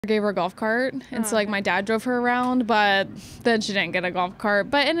gave her a golf cart, and so like my dad drove her around, but then she didn't get a golf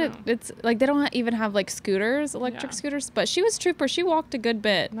cart. But it's like they don't even have like scooters, electric scooters, but she was trooper. She walked a good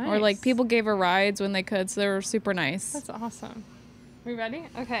bit. Or like people gave her rides when they could, so they were super nice. That's awesome. We ready?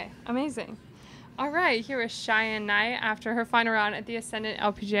 Okay, amazing. All right, here is Cheyenne Knight after her final round at the Ascendant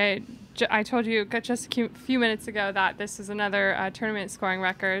LPGA. I told you just a few minutes ago that this is another tournament scoring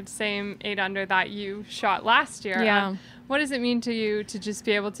record, same 8 under that you shot last year. Yeah. What does it mean to you to just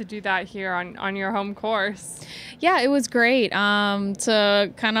be able to do that here on your home course? Yeah, it was great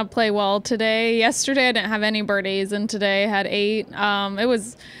to kind of play well today. Yesterday I didn't have any birdies, and today I had 8. It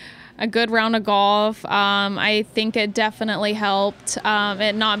was a good round of golf. I think it definitely helped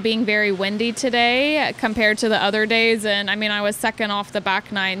it not being very windy today compared to the other days. And I mean, I was second off the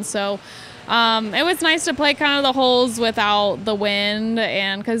back 9, so it was nice to play kind of the holes without the wind,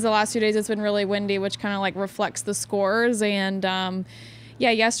 and because the last few days it's been really windy, which kind of like reflects the scores. And yeah,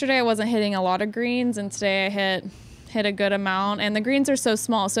 yesterday I wasn't hitting a lot of greens, and today I hit a good amount, and the greens are so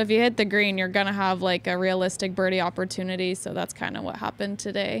small, so if you hit the green you're gonna have like a realistic birdie opportunity, so that's kind of what happened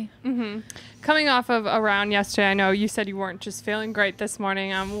today. Coming off of a round yesterday, I know you said you weren't just feeling great this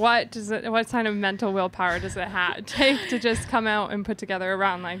morning. What kind of mental willpower does it take to just come out and put together a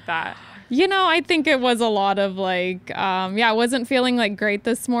round like that? You know, I think it was a lot of like I wasn't feeling like great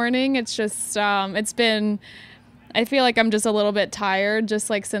this morning. It's just I feel like I'm just a little bit tired, just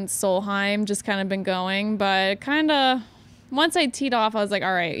like since Solheim, just kind of been going. But kind of once I teed off, I was like,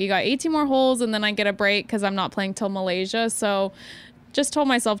 all right, you got 18 more holes, and then I get a break because I'm not playing till Malaysia. So just told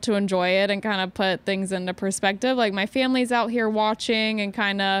myself to enjoy it and kind of put things into perspective. Like my family's out here watching, and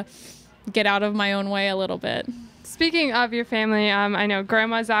kind of get out of my own way a little bit. Speaking of your family, I know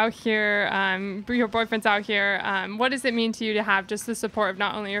Grandma's out here, your boyfriend's out here. What does it mean to you to have just the support of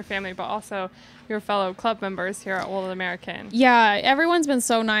not only your family, but also your fellow club members here at Old American? Yeah, everyone's been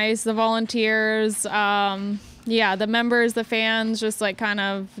so nice. The volunteers, the members, the fans, just like kind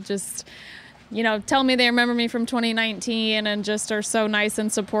of just, you know, tell me they remember me from 2019 and just are so nice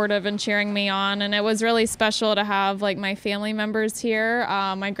and supportive and cheering me on. And it was really special to have like my family members here.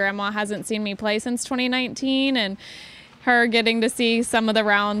 My grandma hasn't seen me play since 2019, and her getting to see some of the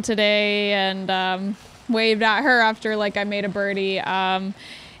round today and waved at her after like I made a birdie. And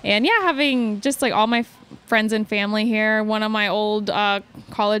yeah, having just like all my friends and family here. One of my old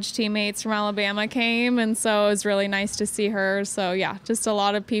college teammates from Alabama came, and so it was really nice to see her. So yeah, just a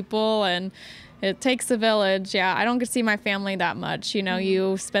lot of people, and it takes a village. Yeah, I don't get to see my family that much. You know,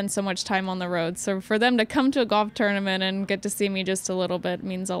 you spend so much time on the road. So for them to come to a golf tournament and get to see me just a little bit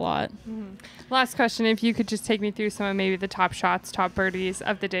means a lot. Last question, if you could just take me through some of maybe the top shots, top birdies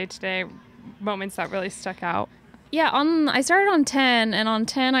of the day today, moments that really stuck out. Yeah, I started on 10, and on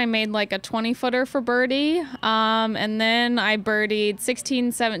 10 I made like a 20-footer for birdie, and then I birdied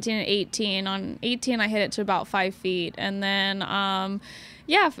 16, 17, and 18. On 18 I hit it to about 5 feet, and then on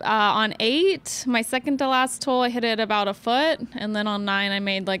 8, my second to last hole, I hit it about a foot, and then on 9 I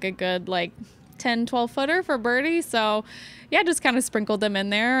made like a good like 10, 12-footer for birdie. So yeah, just kind of sprinkled them in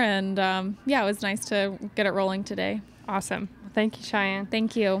there, and it was nice to get it rolling today. Awesome. Thank you, Cheyenne.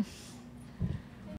 Thank you.